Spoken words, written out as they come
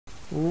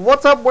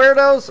What's up,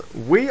 weirdos?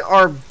 We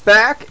are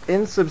back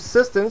in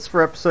Subsistence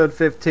for episode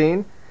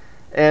 15.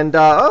 And,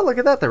 oh, look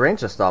at that. The rain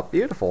just stopped.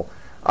 Beautiful.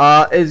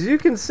 As you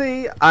can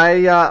see,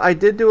 I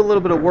did do a little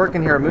bit of work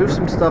in here. I moved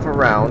some stuff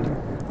around.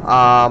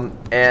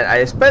 And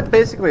I spent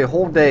basically a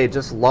whole day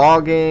just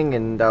logging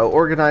and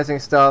organizing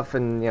stuff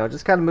and,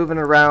 just kind of moving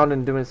around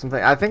and doing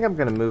something. I think I'm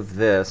going to move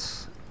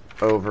this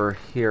over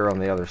here on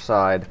the other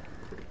side.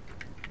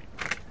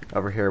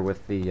 Over here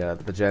with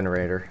the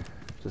generator.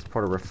 Just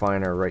put a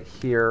refiner right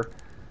here.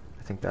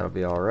 I think that'll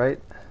be alright.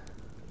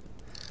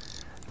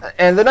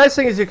 And the nice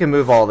thing is you can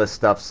move all this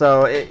stuff.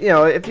 So,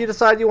 if you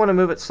decide you want to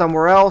move it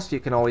somewhere else, you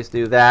can always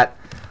do that.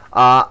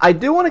 I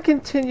do want to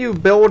continue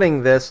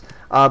building this,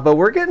 but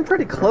we're getting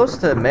pretty close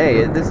to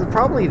May. This is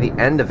probably the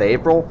end of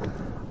April.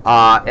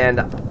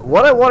 And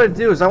what I want to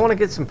do is I want to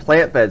get some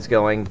plant beds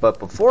going. But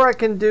before I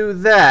can do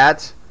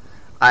that,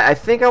 I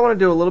think I want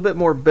to do a little bit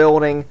more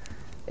building.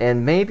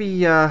 And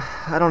maybe,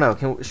 I don't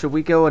know, should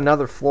we go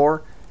another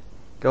floor?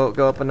 Go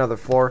up another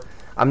floor?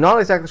 I'm not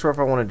exactly sure if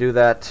I want to do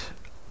that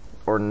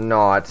or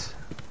not.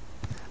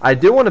 I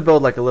do want to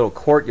build like a little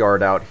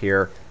courtyard out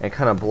here and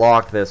kind of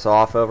block this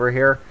off over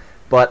here.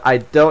 But I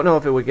don't know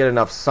if it would get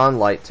enough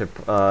sunlight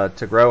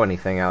to grow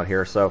anything out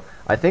here. So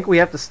I think we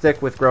have to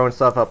stick with growing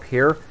stuff up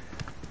here.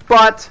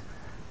 But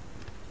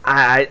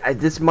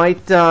this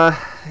might, I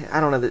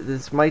don't know,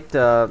 this might,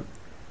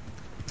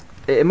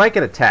 it might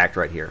get attacked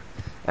right here.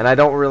 And I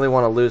don't really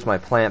want to lose my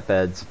plant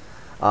beds.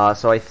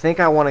 So I think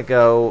I want to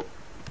go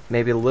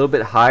maybe a little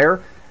bit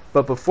higher.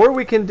 But before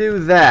we can do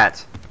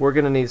that, we're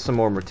going to need some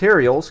more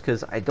materials,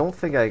 because I don't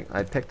think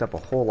I picked up a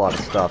whole lot of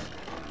stuff.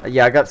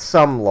 Yeah, I got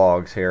some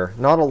logs here.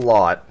 Not a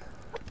lot.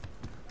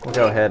 We'll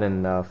go ahead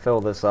and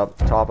fill this up,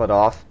 top it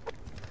off.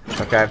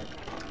 Okay.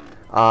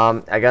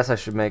 I guess I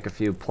should make a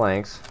few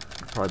planks.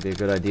 Probably be a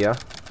good idea.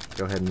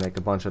 Go ahead and make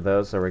a bunch of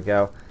those. There we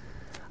go.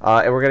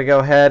 And we're going to go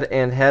ahead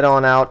and head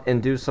on out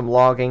and do some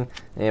logging.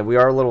 And we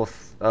are a little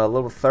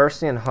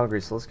thirsty and hungry,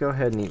 so let's go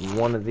ahead and eat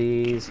one of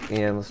these,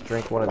 and let's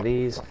drink one of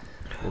these.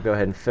 We'll go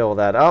ahead and fill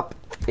that up,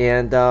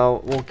 and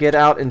we'll get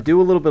out and do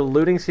a little bit of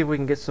looting, see if we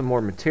can get some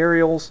more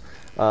materials,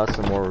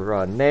 some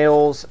more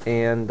nails,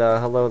 and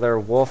hello there,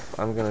 wolf.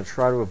 I'm going to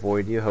try to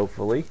avoid you,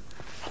 hopefully.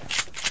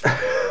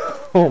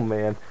 Oh,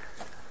 man.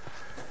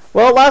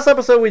 Well, last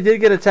episode we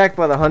did get attacked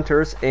by the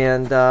hunters,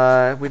 and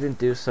we didn't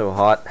do so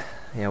hot.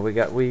 Yeah,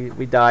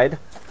 we died.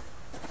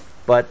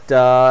 But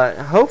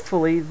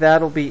hopefully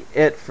that'll be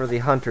it for the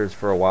hunters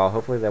for a while.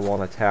 Hopefully they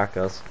won't attack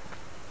us.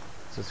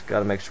 Just got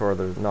to make sure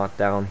they're not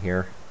down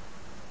here.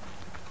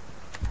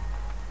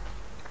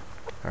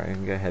 All right, you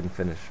can go ahead and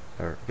finish,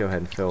 or go ahead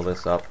and fill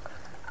this up.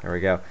 There we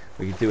go.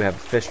 We do have a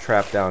fish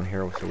trap down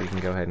here, so we can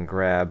go ahead and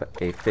grab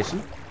a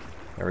fishy.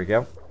 There we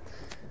go.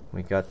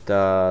 We got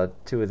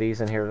 2 of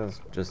these in here.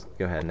 Let's just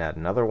go ahead and add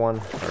another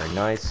one. Very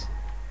nice.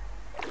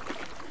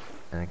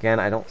 And again,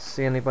 I don't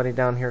see anybody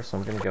down here, so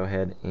I'm going to go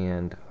ahead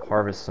and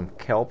harvest some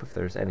kelp if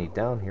there's any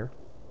down here.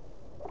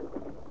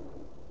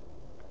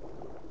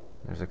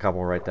 There's a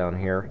couple right down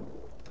here.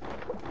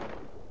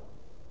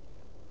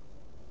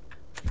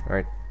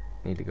 Alright,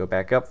 need to go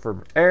back up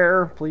for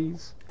air,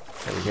 please.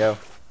 There we go.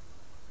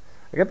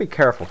 I gotta be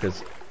careful,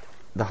 because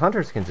the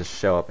hunters can just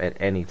show up at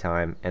any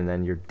time, and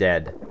then you're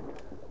dead.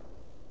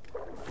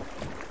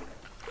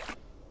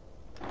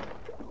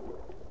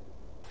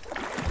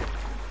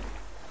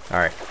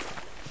 Alright.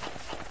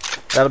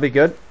 That'll be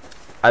good.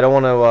 I don't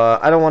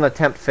want to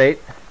tempt fate,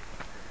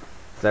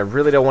 because I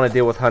really don't want to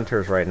deal with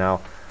hunters right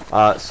now.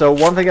 So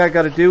one thing I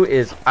got to do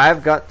is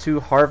I've got to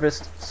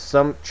harvest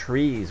some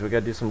trees. We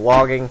got to do some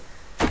logging.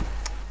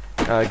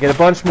 Get a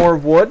bunch more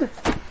wood.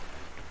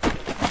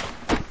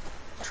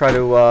 Try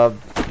to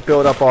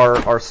build up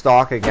our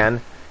stock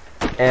again.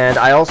 And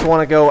I also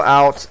want to go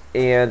out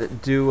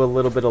and do a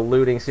little bit of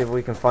looting, see if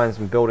we can find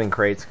some building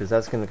crates, because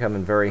that's going to come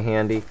in very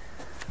handy.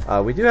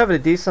 We do have a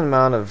decent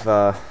amount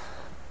of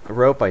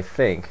rope, I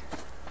think.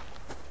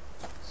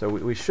 So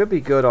we should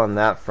be good on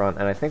that front,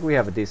 and I think we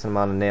have a decent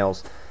amount of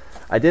nails.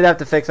 I did have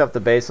to fix up the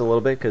base a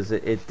little bit because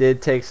it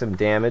did take some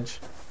damage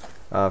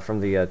from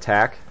the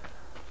attack.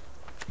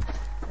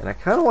 And I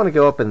kind of want to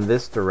go up in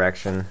this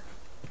direction.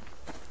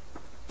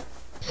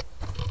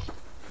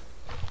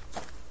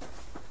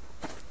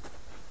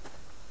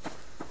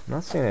 I'm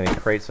not seeing any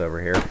crates over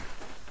here.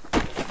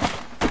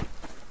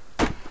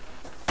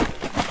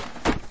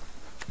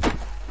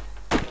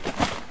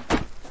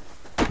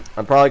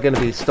 I'm probably going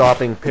to be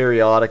stopping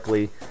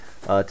periodically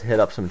to hit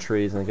up some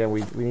trees, and again,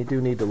 we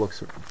do need to look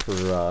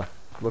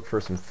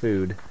for some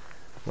food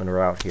when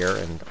we're out here.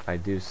 And I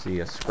do see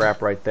a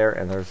scrap right there,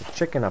 and there's a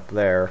chicken up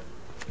there.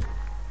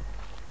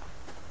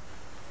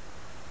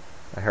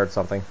 I heard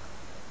something.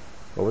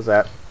 What was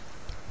that?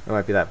 It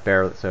might be that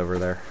bear that's over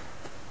there.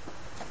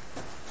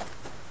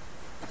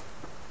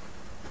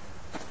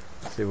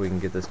 Let's see if we can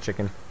get this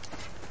chicken.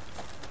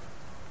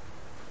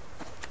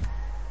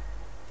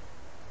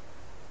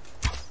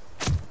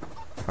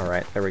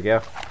 Alright, there we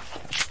go.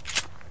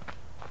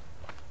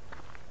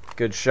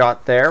 Good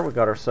shot there. We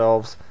got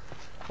ourselves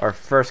our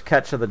first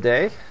catch of the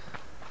day.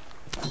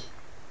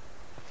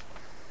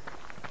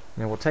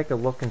 And we'll take a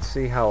look and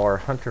see how our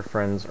hunter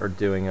friends are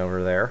doing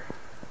over there.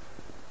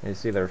 You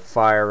see their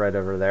fire right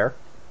over there.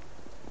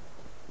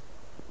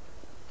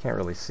 Can't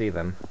really see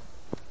them.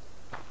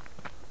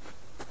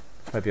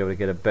 Might be able to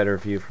get a better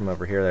view from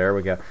over here. There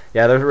we go.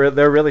 Yeah,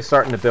 they're really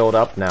starting to build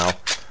up now.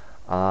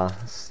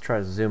 Let's try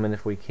to zoom in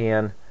if we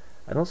can.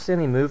 I don't see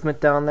any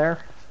movement down there.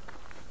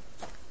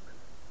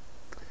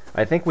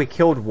 I think we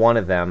killed one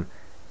of them,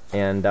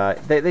 and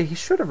he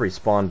should have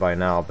respawned by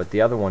now, but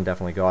the other one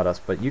definitely got us.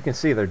 But you can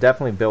see they're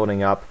definitely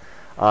building up.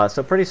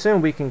 So pretty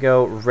soon we can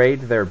go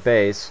raid their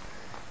base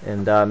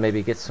and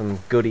maybe get some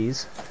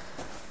goodies.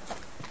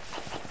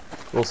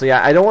 We'll see.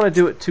 I don't want to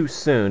do it too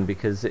soon,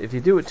 because if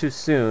you do it too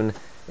soon,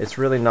 it's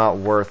really not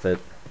worth it.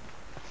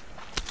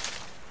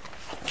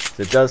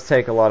 It does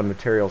take a lot of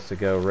materials to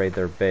go raid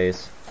their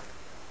base.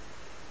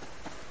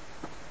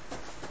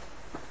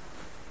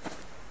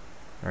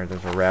 Alright,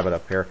 there's a rabbit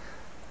up here.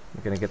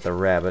 I'm going to get the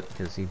rabbit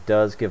because he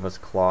does give us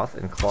cloth,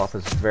 and cloth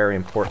is very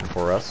important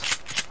for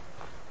us.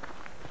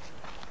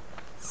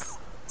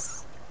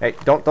 Hey,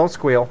 don't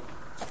squeal.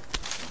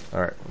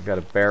 Alright, we've got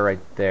a bear right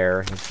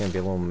there. He's going to be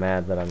a little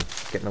mad that I'm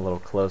getting a little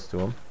close to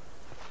him.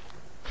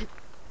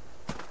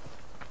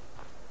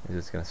 He's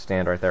just going to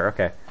stand right there.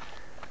 Okay.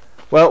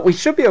 Well, we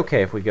should be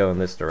okay if we go in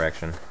this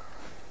direction.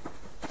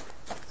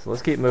 So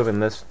let's keep moving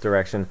this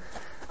direction.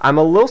 I'm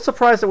a little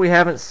surprised that we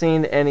haven't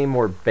seen any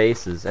more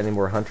bases, any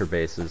more hunter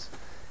bases.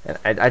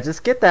 And I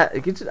just get that,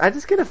 I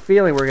just get a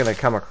feeling we're going to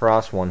come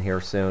across one here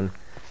soon.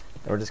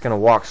 And we're just going to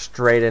walk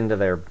straight into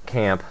their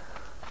camp.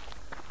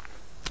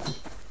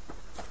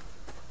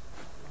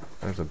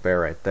 There's a bear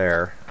right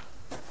there.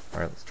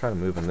 Alright, let's try to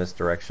move in this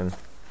direction.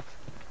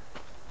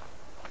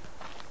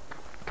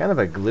 Kind of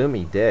a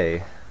gloomy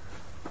day.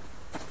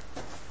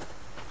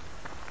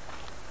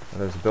 Oh,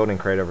 there's a building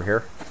crate over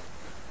here.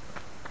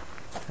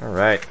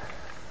 Alright.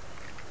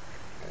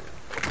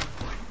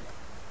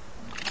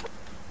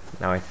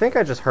 Now I think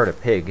I just heard a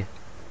pig.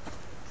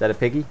 Is that a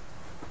piggy?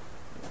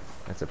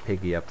 That's a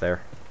piggy up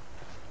there.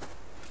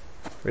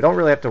 We don't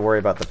really have to worry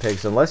about the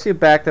pigs. Unless you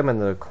back them in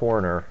the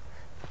corner,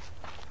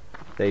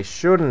 they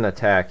shouldn't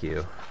attack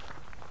you.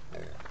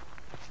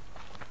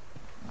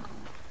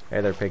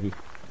 Hey there, piggy.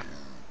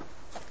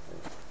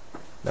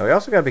 Now we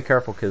also gotta be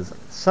careful, because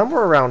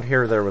somewhere around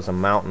here there was a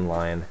mountain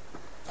lion.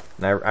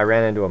 And I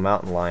ran into a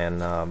mountain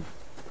lion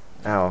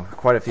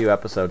quite a few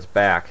episodes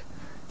back.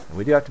 And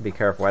we do have to be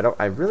careful.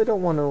 I really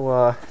don't want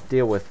to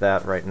deal with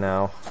that right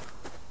now.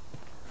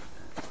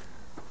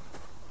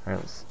 Alright,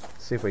 let's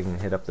see if we can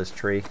hit up this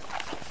tree.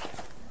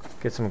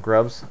 Get some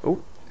grubs.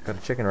 Oh, got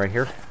a chicken right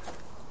here.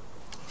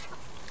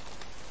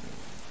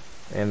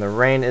 And the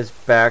rain is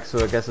back,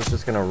 so I guess it's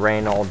just gonna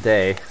rain all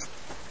day.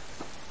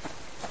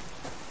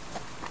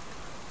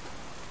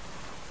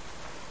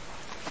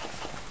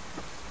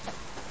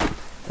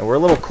 And we're a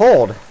little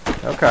cold.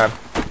 Okay.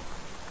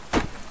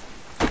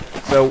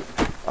 So,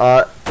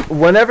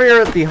 whenever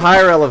you're at the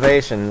higher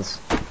elevations,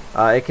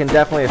 it can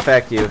definitely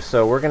affect you.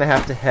 So we're going to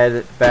have to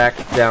head back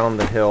down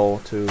the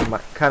hill to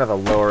kind of a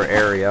lower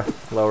area,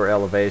 lower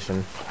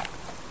elevation.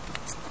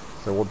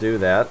 So we'll do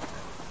that.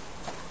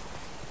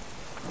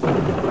 We've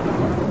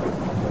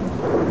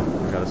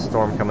got a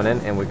storm coming in,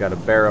 and we've got a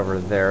bear over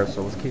there.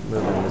 So let's keep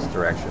moving in this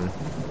direction.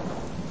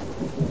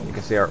 You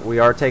can see we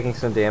are taking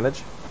some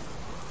damage.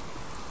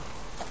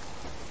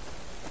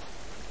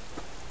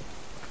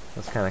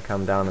 Let's kind of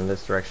come down in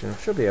this direction.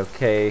 Should be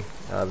okay.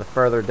 The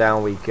further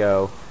down we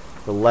go,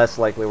 the less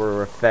likely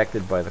we're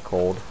affected by the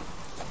cold.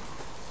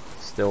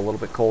 Still a little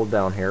bit cold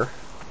down here.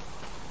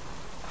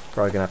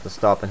 Probably gonna have to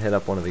stop and hit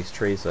up one of these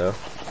trees though.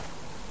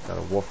 Got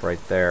a wolf right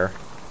there.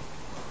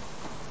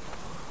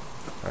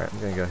 Alright, I'm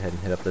gonna go ahead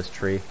and hit up this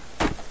tree.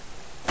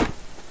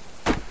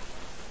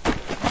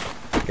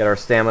 Get our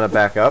stamina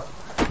back up.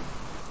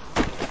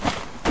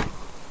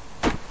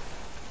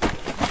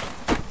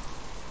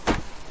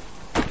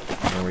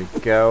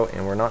 Go,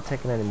 and we're not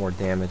taking any more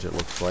damage, it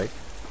looks like,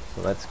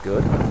 so that's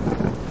good.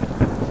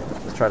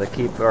 Let's try to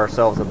keep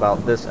ourselves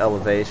about this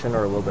elevation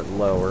or a little bit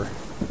lower.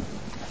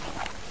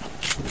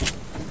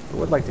 I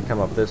would like to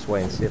come up this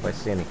way and see if I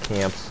see any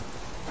camps.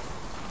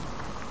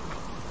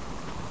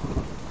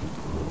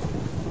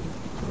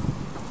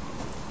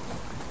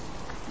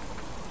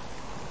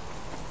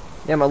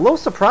 Yeah, I'm a little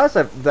surprised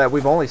that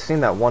we've only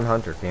seen that one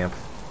hunter camp.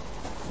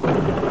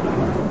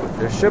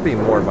 There should be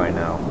more by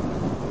now.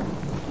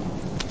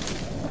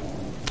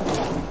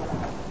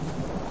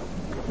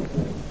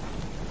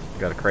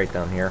 Got a crate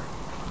down here.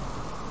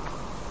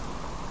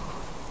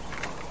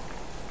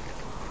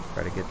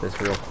 Try to get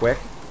this real quick.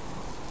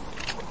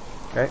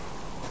 Okay.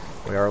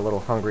 We are a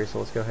little hungry, so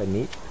let's go ahead and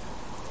eat.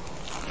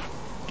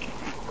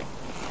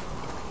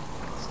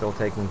 Still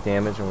taking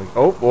damage, and we...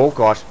 Oh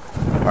gosh.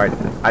 Alright,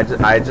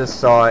 I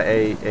just saw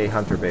a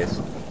hunter base.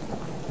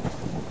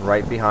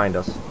 Right behind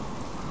us.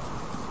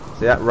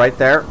 See that? Right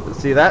there?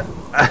 See that?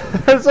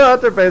 There's a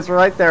hunter base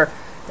right there.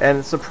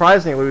 And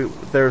surprisingly,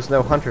 there's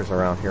no hunters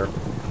around here,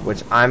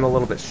 which I'm a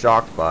little bit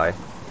shocked by.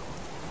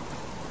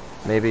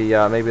 Maybe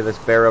this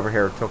bear over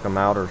here took him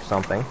out or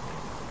something.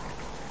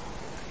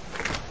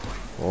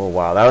 Oh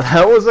wow,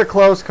 that was a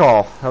close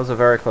call. That was a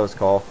very close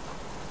call.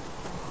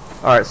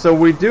 Alright, so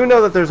we do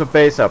know that there's a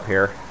base up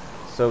here.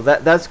 So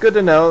that's good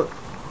to know.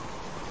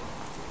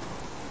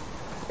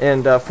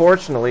 And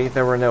fortunately,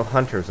 there were no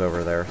hunters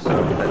over there. So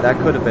that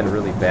could have been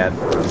really bad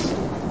for us.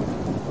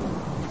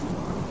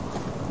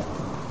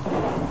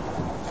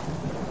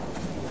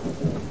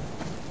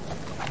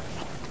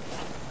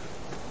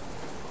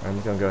 I'm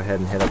going to go ahead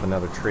and hit up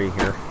another tree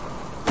here.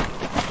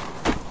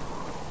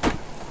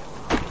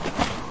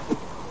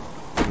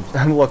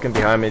 I'm looking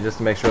behind me just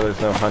to make sure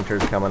there's no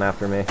hunters coming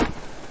after me.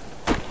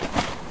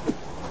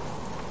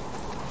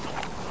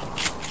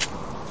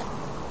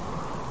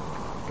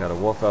 Got a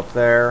wolf up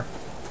there.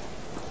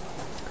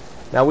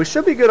 Now we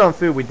should be good on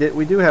food.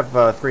 We do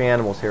have 3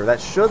 animals here. That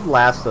should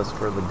last us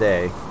for the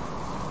day.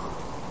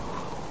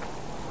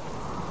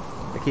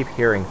 I keep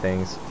hearing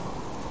things.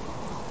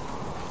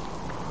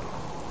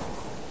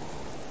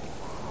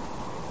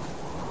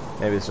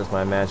 Maybe it's just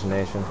my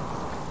imagination.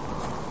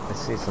 I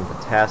see some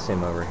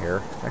potassium over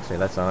here. Actually,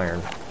 that's iron.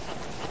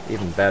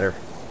 Even better.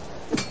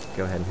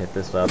 Go ahead and hit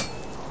this up.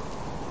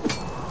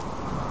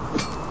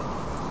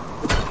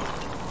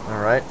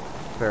 Alright,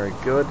 very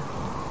good.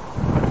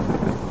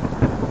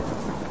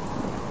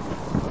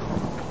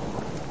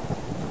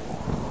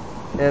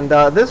 And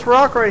this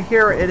rock right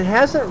here, it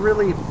hasn't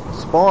really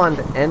spawned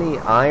any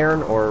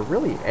iron or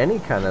really any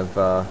kind of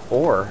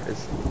ore.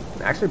 It's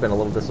actually been a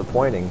little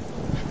disappointing.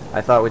 I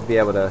thought we'd be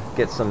able to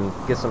get some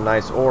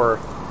nice ore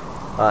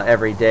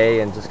every day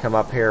and just come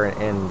up here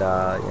and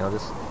you know,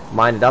 just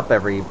mine it up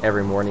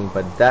every morning,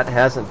 but that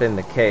hasn't been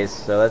the case.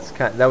 So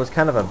that was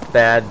kind of a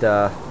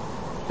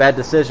bad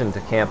decision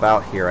to camp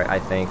out here, I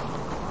think.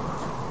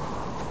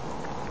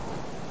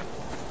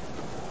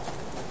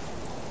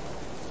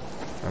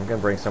 I'm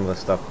gonna bring some of this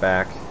stuff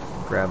back.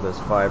 Grab this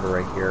fiber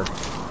right here.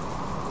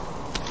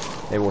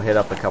 Maybe we'll hit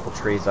up a couple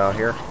trees out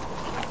here.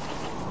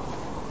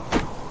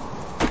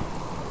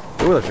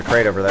 Ooh, there's a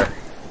crate over there.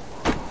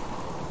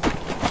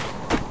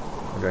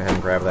 I'll go ahead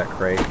and grab that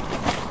crate.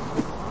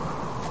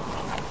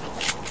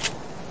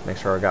 Make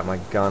sure I got my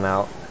gun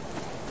out.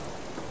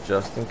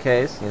 Just in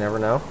case, you never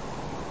know.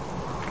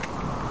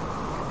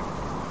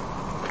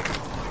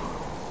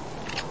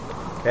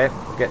 Okay,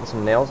 we're getting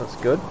some nails, that's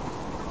good.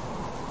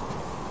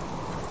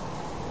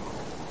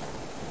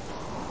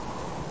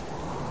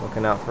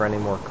 Looking out for any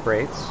more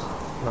crates.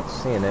 Not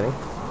seeing any.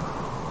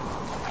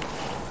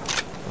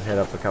 We'll hit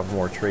up a couple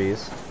more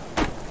trees.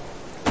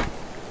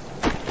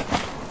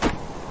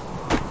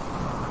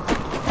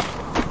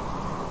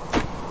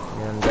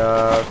 And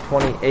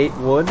 28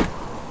 wood.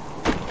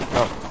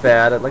 Not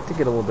bad. I'd like to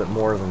get a little bit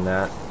more than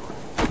that.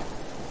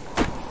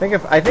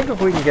 I think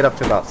if we can get up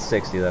to about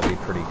 60, that'd be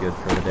pretty good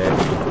for the day.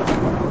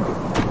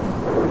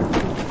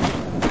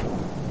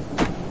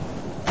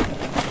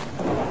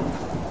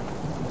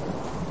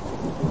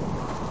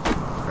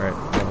 Alright,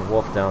 another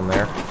wolf down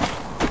there.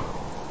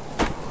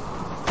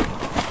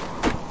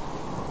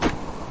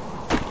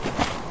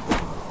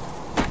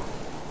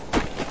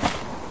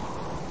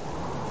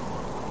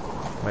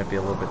 Might be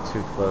a little bit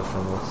too close,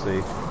 and we'll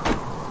see.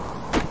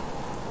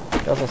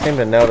 He doesn't seem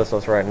to notice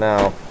us right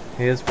now.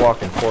 He is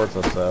walking towards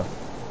us, though.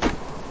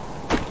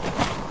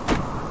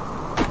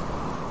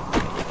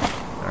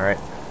 Alright,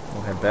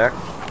 we'll head back.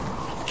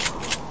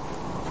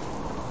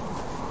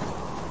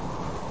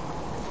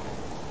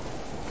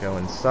 Go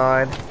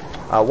inside.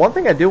 One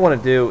thing I do want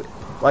to do,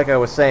 like I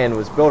was saying,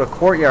 was build a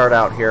courtyard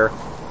out here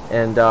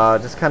and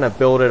just kind of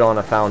build it on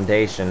a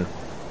foundation,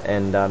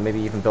 and maybe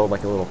even build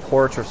like a little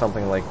porch or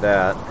something like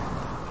that.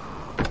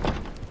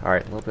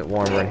 Alright, a little bit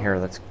warmer in here,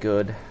 that's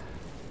good.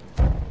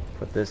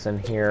 Put this in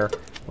here.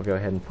 We'll go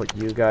ahead and put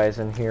you guys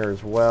in here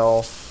as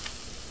well.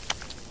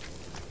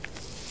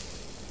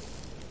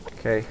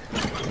 Okay,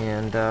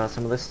 and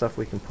some of this stuff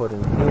we can put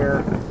in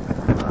here.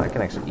 I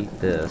can actually eat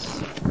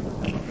this.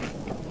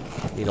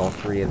 Eat all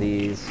 3 of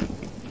these.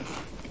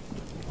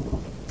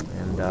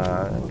 And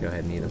go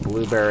ahead and eat a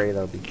blueberry,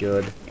 that'll be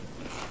good.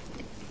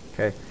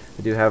 Okay,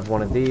 we do have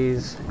one of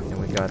these, and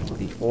we got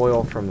the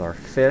oil from our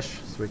fish,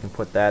 so we can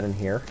put that in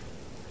here.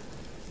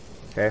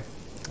 Okay,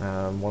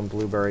 one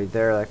blueberry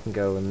there, that can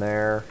go in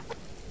there.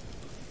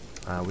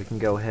 We can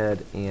go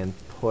ahead and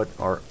put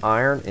our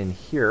iron in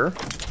here.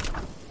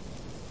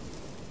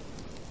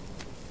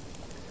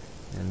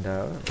 And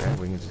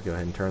we can just go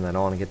ahead and turn that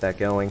on and get that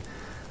going.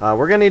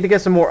 We're going to need to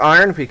get some more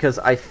iron because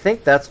I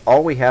think that's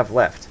all we have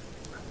left.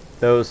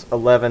 Those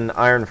 11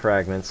 iron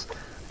fragments.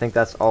 I think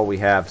that's all we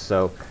have,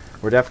 so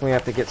we're definitely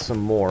have to get some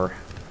more.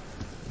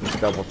 Let's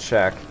double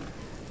check.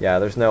 Yeah,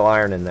 there's no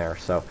iron in there,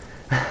 so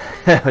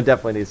I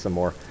definitely need some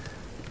more.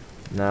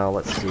 Now,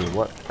 let's see,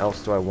 what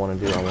else do I want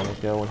to do? I want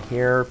to go in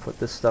here, put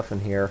this stuff in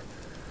here.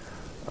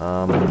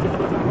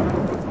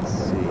 Let's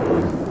see.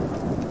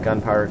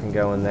 Gunpowder can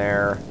go in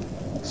there.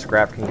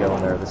 Scrap can go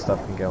in there. This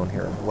stuff can go in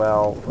here as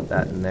well. Put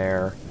that in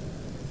there.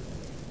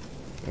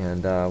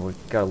 And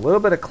we've got a little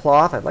bit of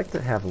cloth. I'd like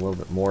to have a little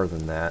bit more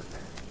than that.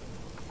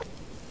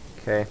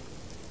 Okay.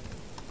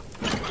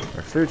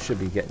 Our food should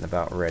be getting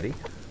about ready.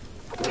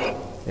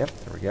 Yep,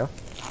 there we go.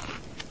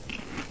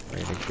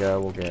 Ready to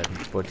go. We'll go ahead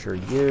and butcher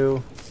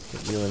you.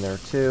 Get you in there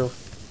too.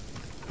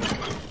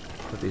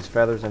 Put these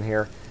feathers in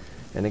here.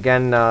 And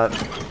again,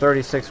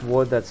 36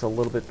 wood, that's a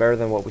little bit better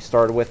than what we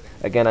started with.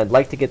 Again, I'd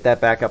like to get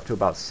that back up to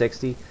about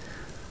 60.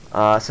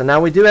 So now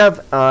we do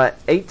have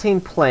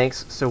 18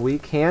 planks, so we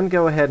can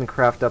go ahead and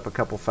craft up a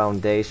couple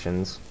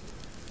foundations.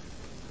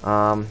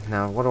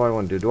 Now, what do I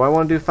want to do? Do I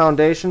want to do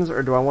foundations,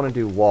 or do I want to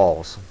do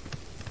walls?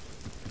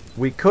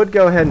 We could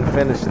go ahead and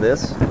finish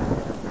this,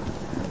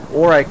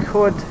 or I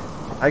could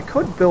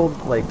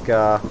build, like,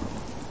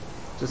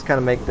 just kind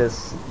of make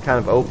this kind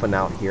of open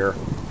out here,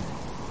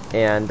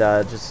 and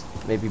just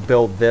maybe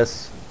build the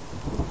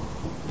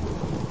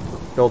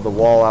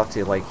wall out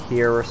to, like,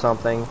 here or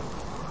something.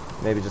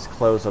 Maybe just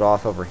close it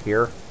off over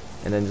here,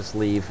 and then just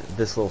leave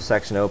this little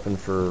section open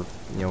for,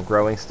 you know,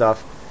 growing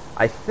stuff.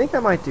 I think I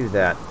might do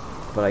that.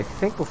 But I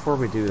think before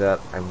we do that,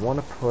 I want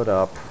to put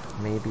up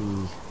maybe...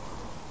 Do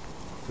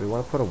we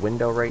want to put a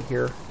window right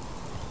here?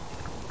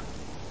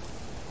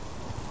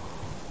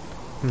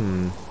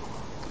 I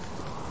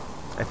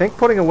think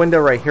putting a window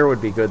right here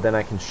would be good. Then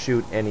I can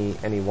shoot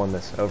any one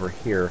that's over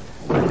here.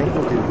 I think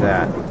we'll do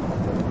that.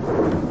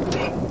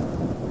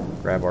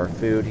 Grab our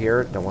food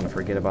here. Don't want to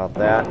forget about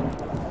that.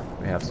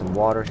 We have some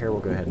water here. We'll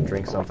go ahead and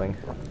drink something.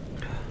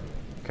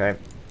 Okay.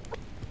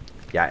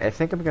 Yeah, I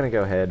think I'm going to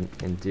go ahead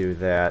and do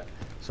that.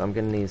 So I'm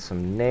going to need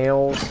some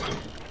nails.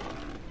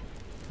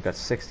 We've got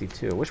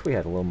 62. I wish we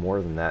had a little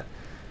more than that.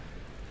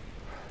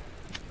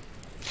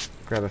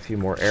 Grab a few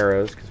more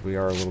arrows because we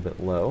are a little bit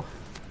low.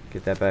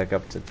 Get that back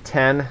up to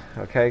 10.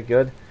 Okay,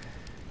 good.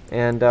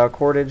 And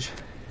cordage.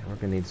 We're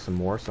going to need some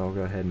more, so I'll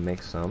go ahead and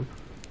make some.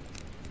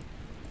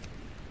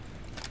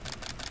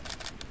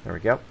 There we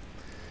go.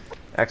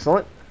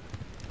 Excellent.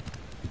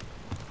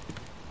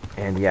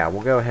 And yeah,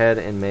 we'll go ahead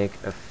and make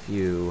a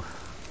few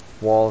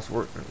walls.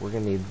 We're going to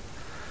need...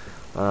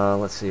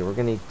 let's see, we're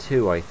going to need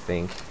 2, I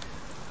think.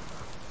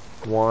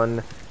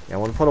 1, yeah, I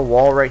want to put a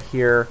wall right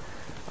here.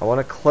 I want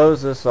to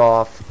close this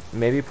off,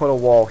 maybe put a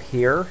wall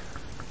here.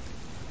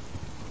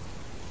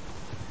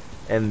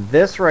 And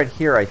this right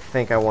here, I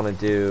think I want to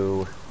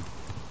do...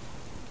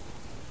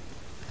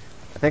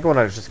 I think I want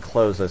to just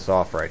close this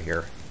off right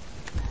here.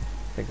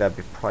 I think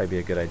that'd probably be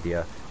a good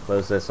idea.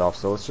 Close this off.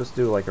 So let's just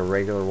do like a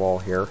regular wall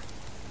here.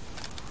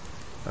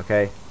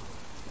 Okay.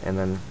 And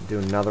then do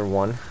another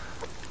one.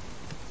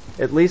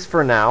 At least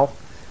for now.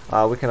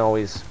 We can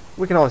always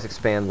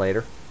expand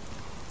later.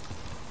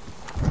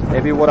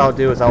 Maybe what I'll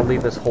do is I'll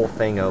leave this whole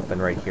thing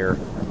open right here,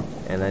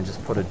 and then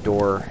just put a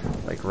door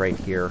like right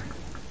here,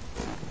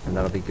 and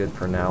that'll be good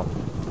for now.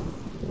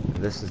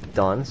 This is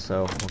done,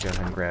 so we'll go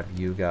ahead and grab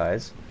you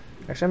guys.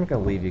 Actually, I'm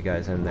gonna leave you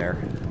guys in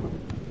there.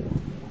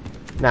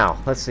 Now,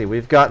 let's see.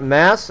 We've got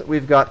mass.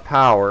 We've got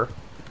power.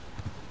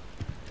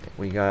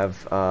 We have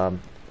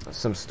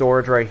some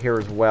storage right here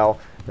as well.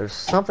 There's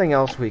something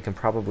else we can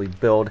probably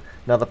build.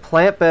 Now the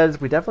plant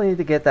beds, we definitely need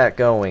to get that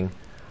going.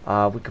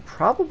 We could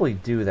probably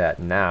do that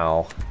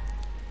now.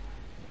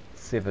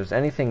 Let's see if there's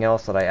anything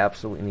else that I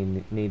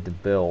absolutely need to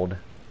build.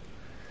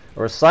 A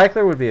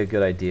recycler would be a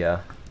good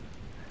idea.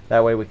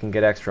 That way we can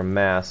get extra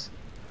mass.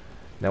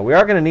 Now we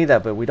are going to need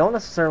that, but we don't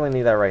necessarily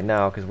need that right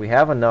now because we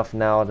have enough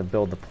now to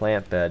build the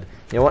plant bed.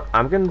 You know what?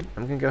 I'm gonna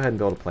go ahead and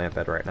build a plant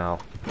bed right now.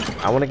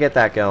 I want to get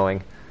that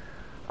going.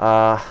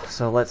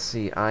 So let's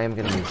see. I am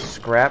going to need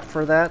scrap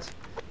for that.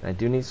 And I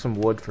do need some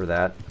wood for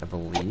that, I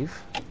believe.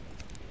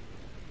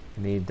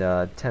 Need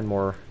 10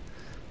 more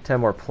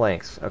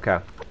planks. Okay.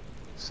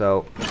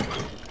 So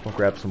we'll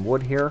grab some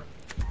wood here.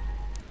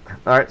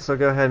 All right. So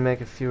go ahead and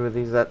make a few of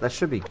these. That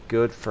should be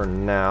good for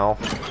now.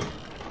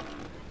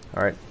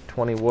 All right.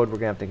 20 wood. We're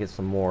gonna have to get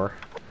some more.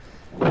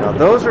 Now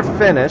those are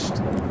finished.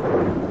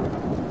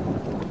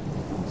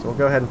 So we'll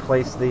go ahead and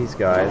place these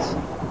guys.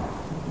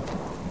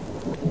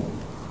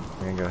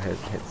 We're gonna go ahead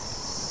and hit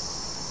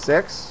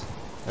 6.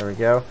 There we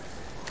go.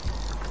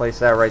 Place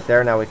that right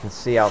there. Now we can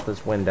see out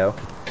this window.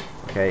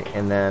 Okay,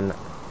 and then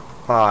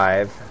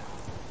 5.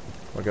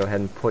 We'll go ahead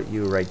and put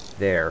you right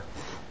there,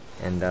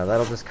 and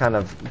that'll just kind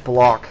of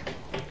block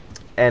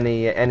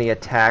any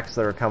attacks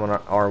that are coming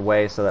our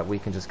way, so that we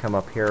can just come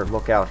up here,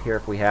 look out here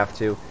if we have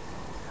to. All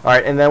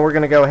right, and then we're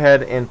gonna go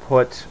ahead and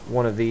put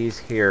one of these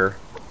here,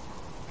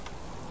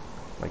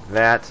 like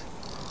that.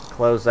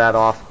 Close that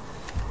off.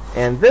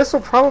 And this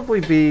will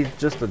probably be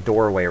just a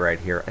doorway right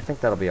here. I think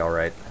that'll be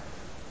alright.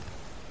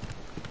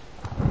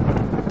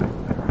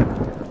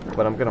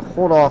 But I'm going to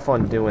hold off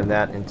on doing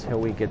that until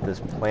we get this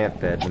plant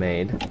bed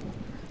made.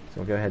 So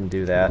we'll go ahead and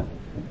do that.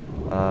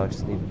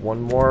 Just need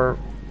one more.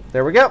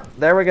 There we go.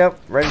 There we go.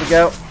 Ready to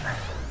go.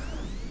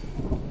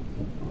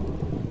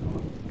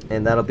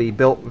 And that'll be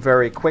built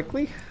very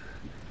quickly.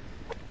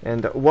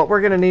 And what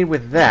we're going to need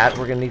with that,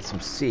 we're going to need some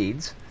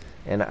seeds.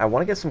 And I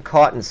want to get some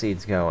cotton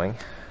seeds going.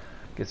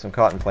 Get some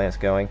cotton plants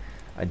going.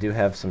 I do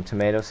have some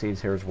tomato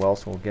seeds here as well,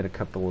 so we'll get a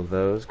couple of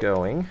those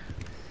going.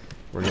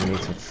 We're going to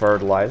need some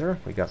fertilizer.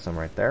 We got some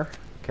right there.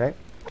 Okay.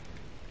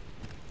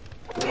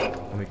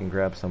 And we can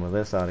grab some of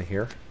this out of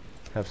here.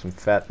 Have some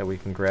fat that we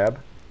can grab.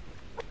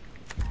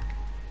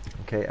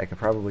 Okay, I could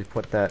probably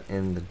put that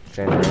in the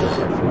generator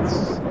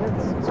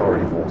if it's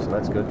already full, so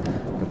that's good.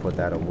 We can put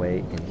that away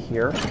in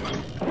here.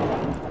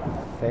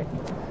 Okay,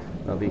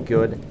 that'll be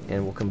good,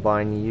 and we'll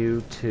combine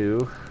you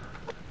two.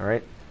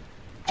 Alright,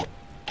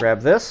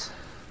 grab this,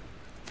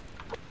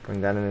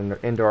 bring that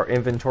into our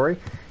inventory,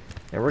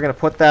 and we're going to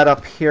put that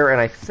up here, and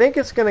I think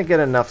it's going to get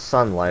enough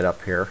sunlight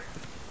up here.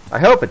 I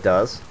hope it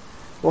does.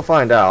 We'll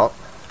find out.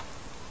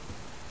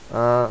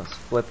 Let's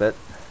flip it.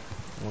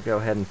 We'll go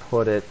ahead and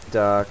put it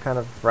kind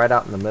of right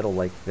out in the middle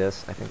like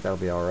this. I think that'll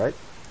be alright.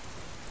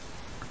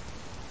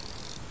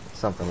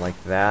 Something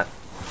like that.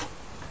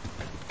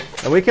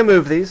 And we can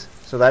move these,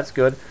 so that's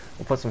good.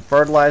 We'll put some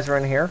fertilizer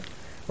in here.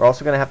 We're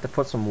also going to have to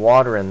put some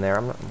water in there.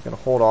 I'm going to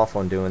hold off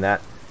on doing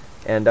that.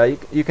 And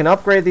you can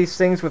upgrade these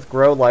things with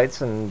grow lights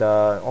and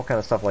all kind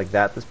of stuff like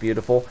that. That's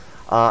beautiful.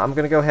 I'm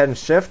going to go ahead and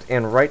shift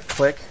and right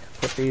click,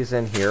 put these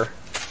in here.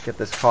 Get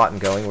this cotton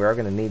going. We are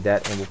going to need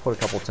that, and we'll put a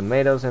couple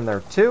tomatoes in there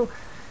too.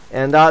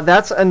 And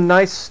that's a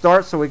nice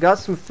start. So we got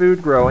some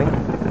food growing.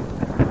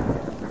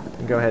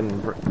 Go ahead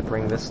and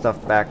bring this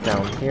stuff back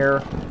down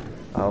here.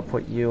 I'll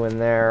put you in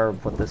there.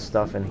 Put this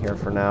stuff in here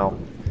for now.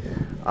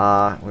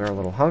 We're a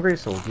little hungry,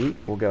 so we'll eat.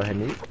 We'll go ahead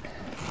and eat.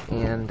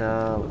 And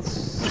let's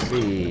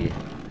see.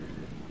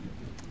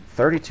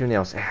 32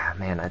 nails. Ah,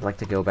 man, I'd like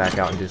to go back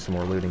out and do some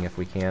more looting if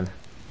we can.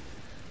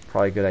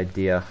 Probably a good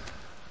idea.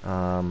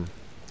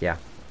 Yeah,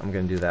 I'm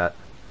going to do that.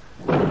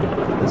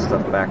 Put this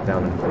stuff back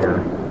down in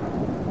here.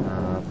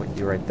 Put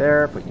you right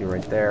there. Put you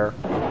right there.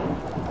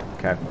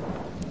 Okay.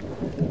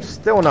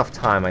 Still enough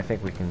time. I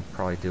think we can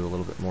probably do a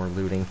little bit more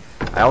looting.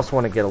 I also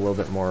want to get a little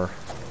bit more...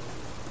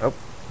 Oh,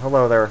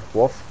 hello there,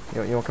 wolf. You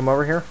want to come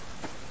over here?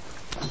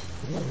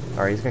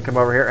 Alright, he's going to come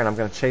over here, and I'm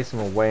going to chase him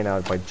away now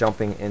by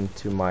jumping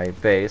into my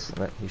base.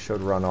 He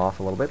should run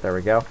off a little bit. There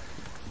we go.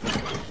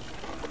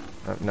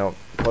 Oh, no,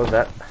 close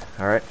that.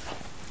 Alright.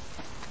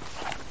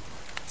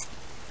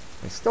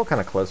 He's still kind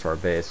of close to our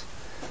base.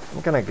 I'm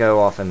going to go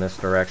off in this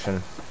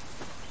direction.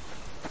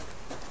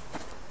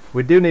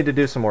 We do need to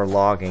do some more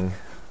logging.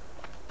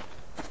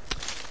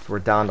 We're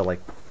down to like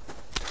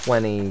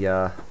 20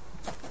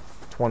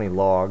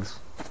 logs.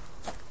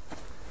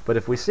 But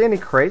if we see any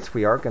crates,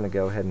 we are going to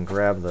go ahead and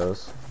grab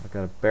those. We've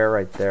got a bear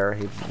right there.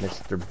 Hey,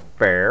 Mr.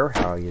 Bear,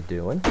 how are you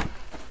doing?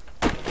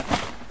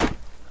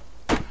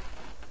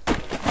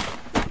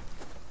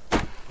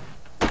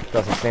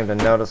 Doesn't seem to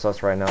notice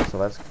us right now, so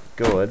that's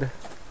good.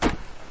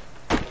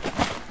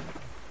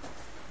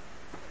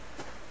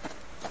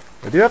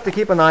 We do have to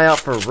keep an eye out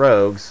for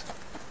rogues.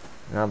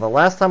 Now, the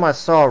last time I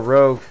saw a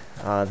rogue,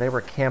 they were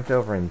camped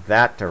over in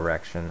that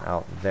direction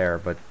out there,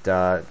 but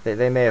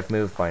they may have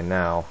moved by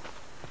now.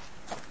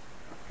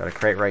 Got a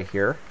crate right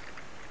here.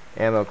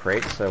 Ammo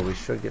crate, so we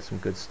should get some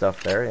good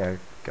stuff there. Yeah,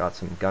 got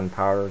some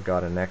gunpowder,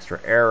 got an extra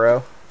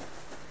arrow.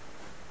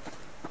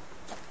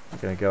 I'm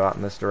going to go out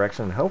in this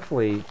direction.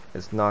 Hopefully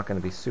it's not going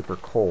to be super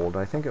cold.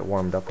 I think it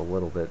warmed up a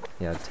little bit.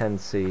 Yeah,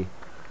 10°C.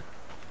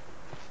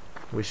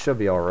 We should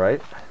be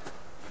alright.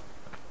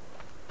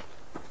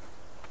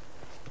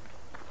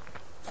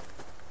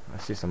 I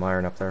see some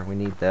iron up there. We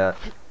need that.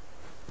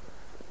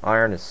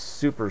 Iron is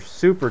super,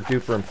 super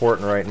duper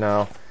important right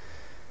now.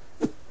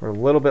 We're a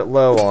little bit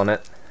low on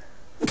it.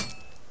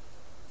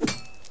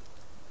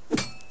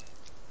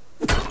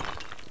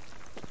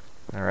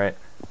 Alright.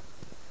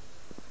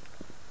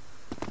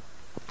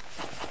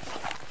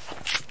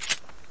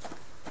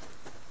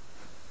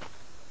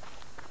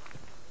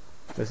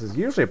 This is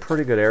usually a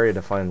pretty good area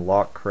to find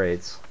locked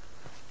crates,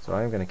 so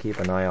I'm going to keep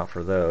an eye out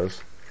for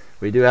those.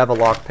 We do have a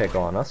lockpick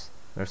on us.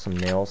 There's some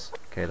nails.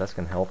 Okay, that's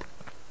going to help.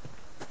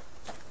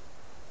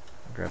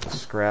 Grab the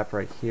scrap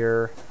right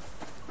here.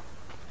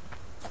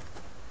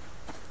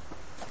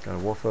 Got a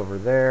wolf over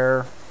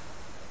there.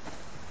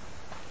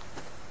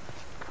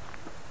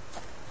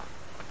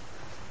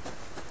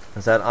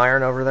 Is that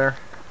iron over there?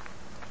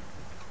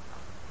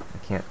 I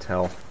can't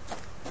tell.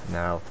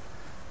 No.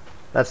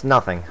 That's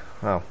nothing.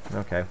 Oh,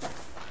 okay.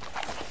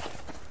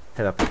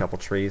 Hit up a couple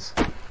trees.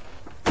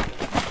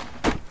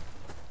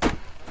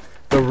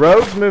 The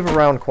rogues move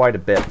around quite a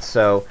bit,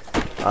 so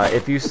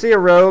if you see a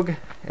rogue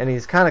and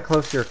he's kind of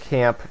close to your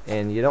camp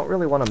and you don't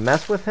really want to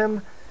mess with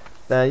him,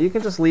 then you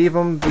can just leave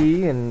him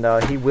be and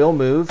he will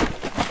move.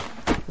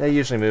 They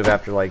usually move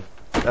after like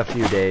a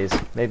few days,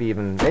 maybe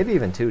even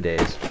 2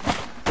 days.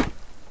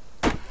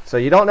 So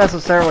you don't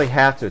necessarily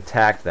have to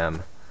attack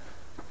them,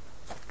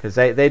 because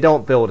they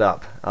don't build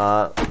up.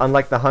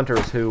 Unlike the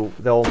hunters, who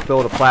they'll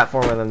build a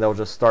platform and then they'll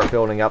just start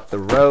building up. The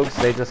rogues,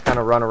 they just kind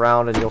of run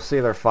around and you'll see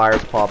their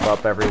fires pop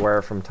up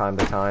everywhere from time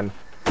to time.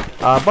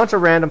 A bunch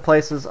of random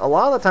places. A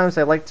lot of the times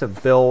they like to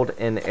build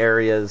in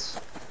areas,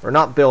 or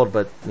not build,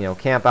 but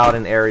camp out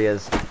in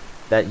areas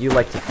that you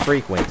like to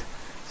frequent.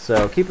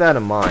 So keep that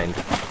in mind.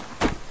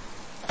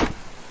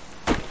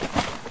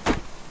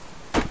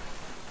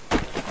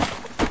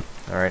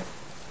 Alright,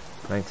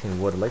 19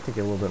 wood. I'd like to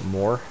get a little bit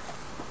more.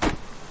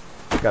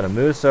 Got a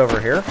moose over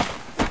here.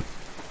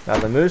 Now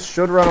the moose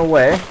should run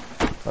away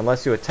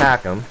unless you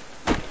attack him.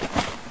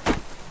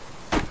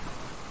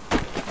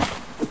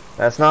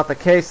 That's not the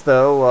case,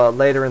 though.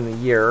 Later in the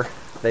year,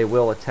 they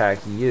will attack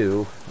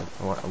you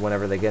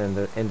whenever they get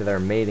into their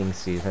mating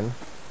season.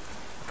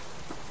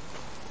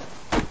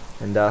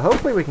 And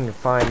hopefully we can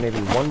find maybe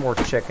one more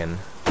chicken.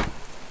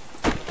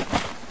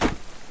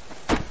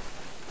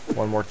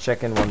 One more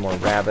chicken, one more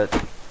rabbit.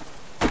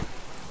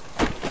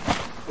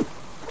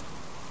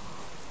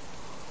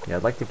 Yeah,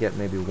 I'd like to get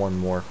maybe one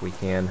more if we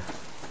can.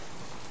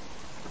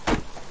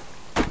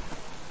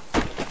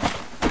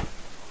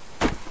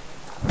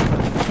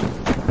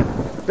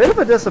 Bit of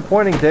a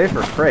disappointing day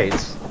for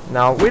crates.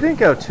 Now, we didn't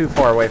go too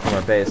far away from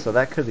our base, so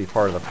that could be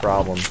part of the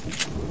problem.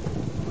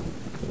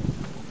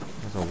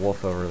 There's a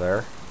wolf over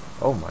there.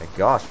 Oh my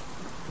gosh.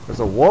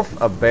 There's a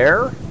wolf, a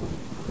bear?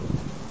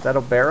 Is that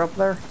a bear up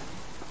there?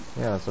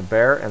 Yeah, it's a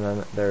bear, and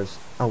then there's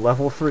a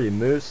level 3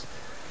 moose.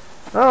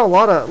 Oh, a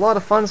lot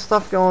of fun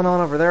stuff going on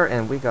over there,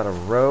 and we got a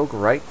rogue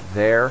right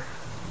there.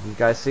 You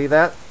guys see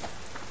that?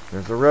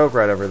 There's a rogue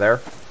right over there.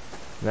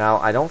 Now,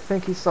 I don't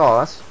think he saw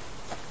us.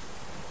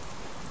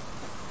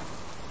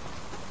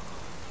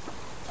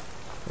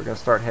 We're going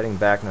to start heading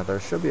back now. There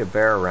should be a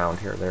bear around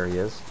here. There he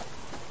is.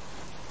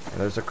 And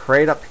there's a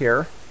crate up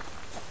here.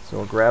 So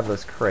we'll grab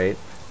this crate.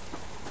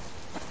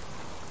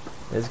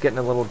 It is getting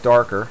a little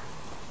darker.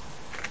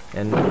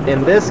 And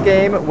in this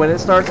game, when it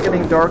starts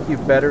getting dark, you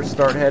better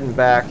start heading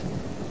back.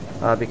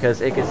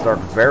 Because it gets dark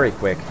very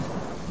quick.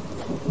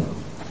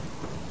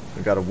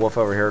 We've got a wolf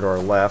over here to our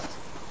left.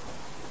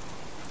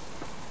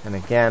 And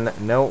again,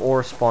 no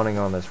ore spawning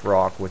on this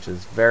rock, which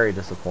is very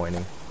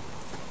disappointing.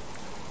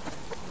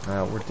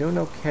 We're doing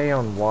okay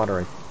on water,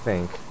 I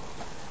think.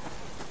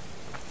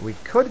 We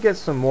could get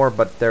some more,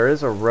 but there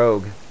is a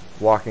rogue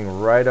walking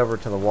right over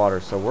to the water,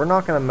 so we're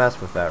not going to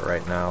mess with that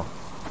right now.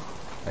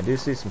 I do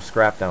see some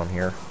scrap down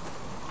here.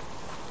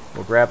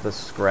 We'll grab this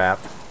scrap.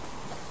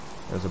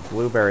 There's a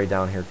blueberry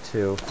down here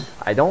too.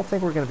 I don't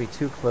think we're going to be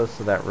too close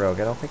to that rogue.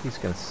 I don't think he's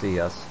going to see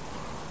us.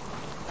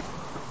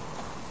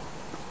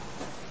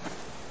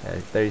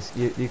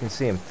 You can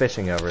see him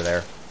fishing over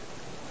there.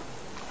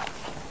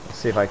 Let's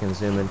see if I can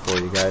zoom in for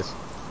you guys.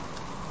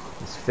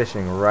 He's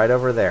fishing right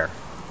over there.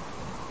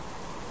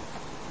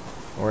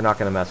 We're not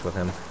going to mess with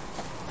him.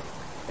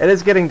 It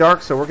is getting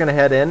dark, so we're going to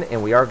head in,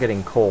 and we are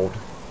getting cold.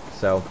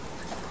 So,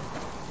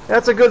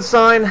 that's a good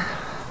sign.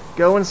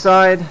 Go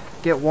inside,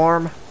 get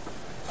warm.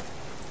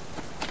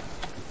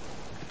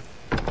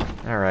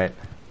 Alright.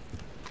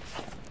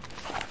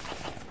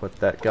 Put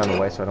that gun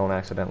away so I don't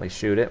accidentally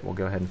shoot it. We'll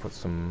go ahead and put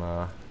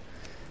some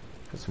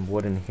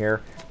wood in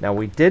here. Now,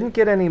 we didn't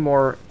get any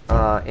more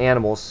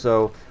animals,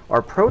 so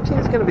our protein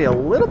is going to be a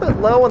little bit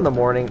low in the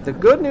morning. The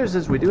good news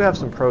is we do have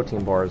some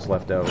protein bars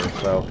left over,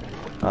 so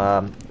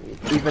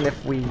even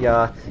if we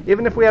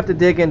have to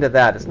dig into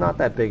that, it's not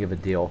that big of a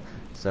deal.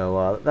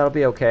 So that'll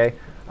be okay.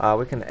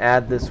 We can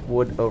add this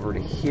wood over to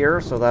here,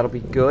 so that'll be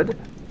good.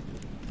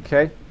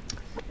 Okay.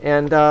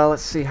 And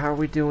let's see, how are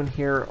we doing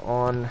here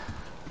on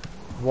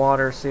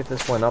water? See if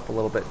this went up a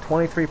little bit.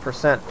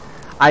 23%.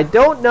 I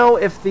don't know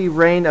if the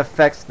rain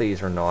affects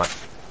these or not.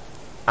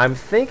 I'm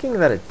thinking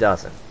that it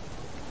doesn't.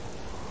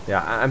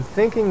 Yeah, I'm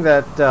thinking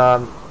that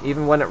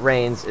even when it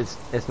rains,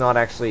 it's not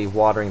actually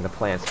watering the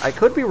plants. I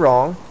could be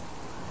wrong,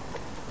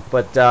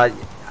 but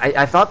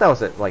I thought that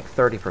was at like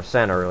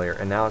 30% earlier,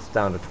 and now it's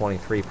down to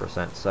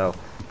 23%. So,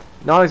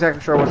 not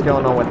exactly sure what's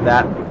going on with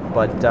that,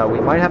 but we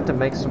might have to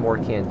make some more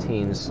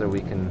canteens so we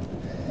can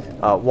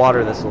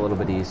water this a little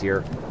bit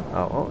easier.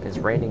 Oh, it's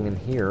raining in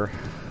here.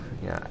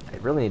 Yeah, I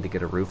really need to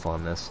get a roof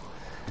on this.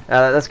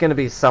 That's going to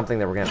be something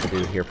that we're going to have to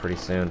do here pretty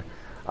soon.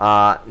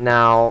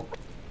 Now,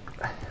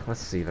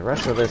 let's see. The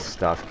rest of this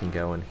stuff can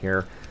go in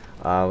here.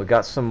 We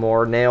got some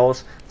more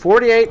nails.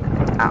 48.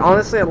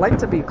 Honestly, I'd like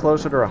to be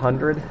closer to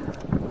 100.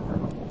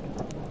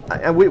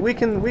 We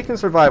can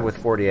survive with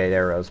 48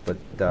 arrows, but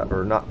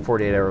or not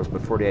 48 arrows,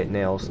 but 48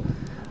 nails.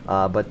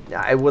 But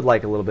I would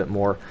like a little bit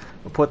more.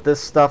 We'll put this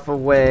stuff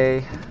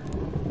away.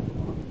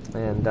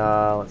 And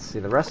let's see,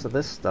 the rest of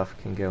this stuff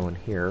can go in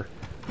here.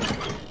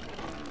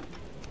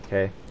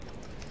 Okay.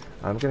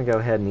 I'm going to go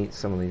ahead and eat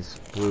some of these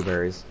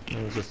blueberries.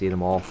 Let's just eat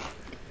them all.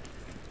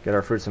 Get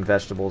our fruits and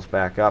vegetables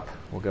back up.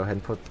 We'll go ahead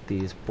and put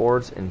these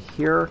boards in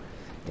here.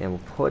 And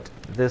we'll put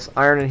this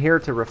iron in here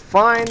to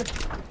refine.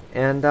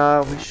 And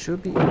we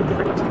should be in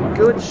pretty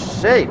good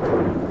shape.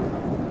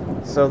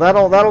 So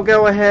that'll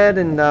go ahead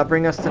and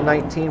bring us to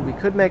 19. We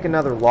could make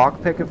another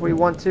lockpick if we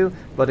want to.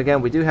 But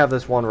again, we do have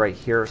this one right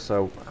here,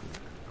 so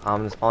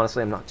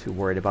honestly, I'm not too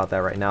worried about that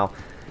right now.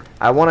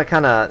 I want to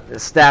kind of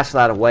stash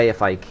that away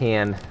if I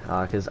can,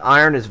 because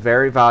iron is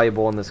very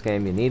valuable in this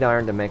game. You need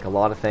iron to make a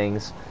lot of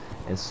things,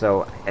 and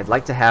so I'd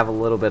like to have a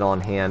little bit on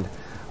hand.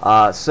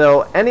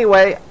 So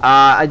anyway,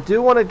 I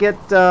do want to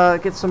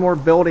get some more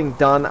building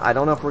done. I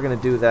don't know if we're going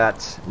to do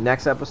that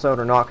next episode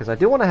or not, because I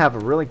do want to have a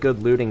really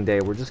good looting day.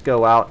 We'll just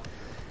go out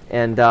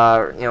and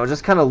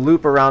just kind of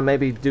loop around,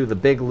 maybe do the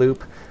big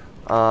loop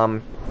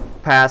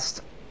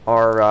past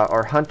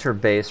our hunter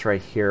base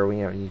right here.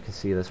 You can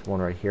see this one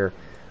right here.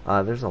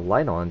 There's a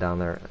light on down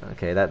there.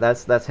 Okay,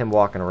 that's him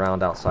walking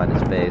around outside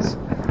his base.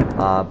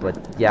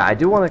 But yeah, I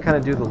do want to kind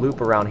of do the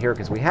loop around here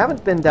because we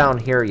haven't been down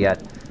here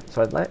yet.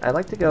 So I'd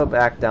like to go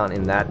back down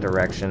in that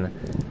direction.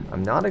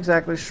 I'm not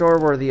exactly sure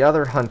where the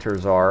other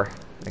hunters are.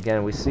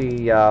 Again, we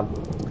see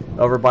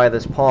over by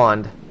this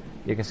pond,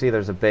 you can see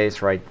there's a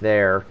base right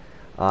there.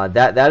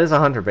 That is a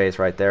hunter base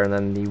right there, and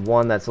then the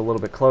one that's a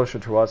little bit closer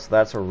to us,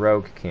 that's a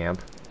rogue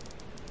camp,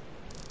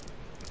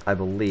 I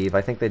believe.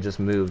 I think they just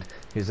moved,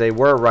 because they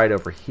were right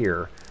over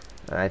here.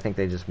 I think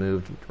they just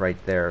moved right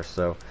there,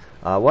 so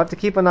we'll have to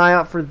keep an eye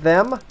out for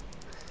them.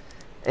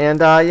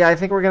 And yeah, I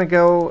think we're going to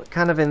go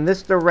kind of in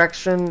this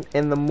direction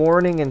in the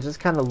morning and just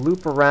kind of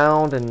loop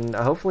around and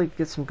hopefully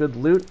get some good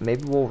loot.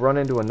 Maybe we'll run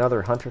into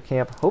another hunter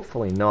camp.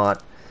 Hopefully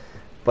not.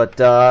 But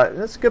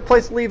that's a good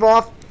place to leave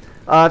off.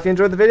 If you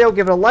enjoyed the video,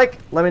 give it a like.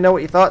 Let me know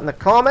what you thought in the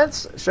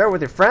comments. Share it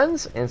with your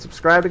friends. And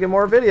subscribe to get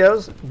more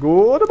videos.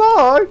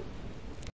 Goodbye!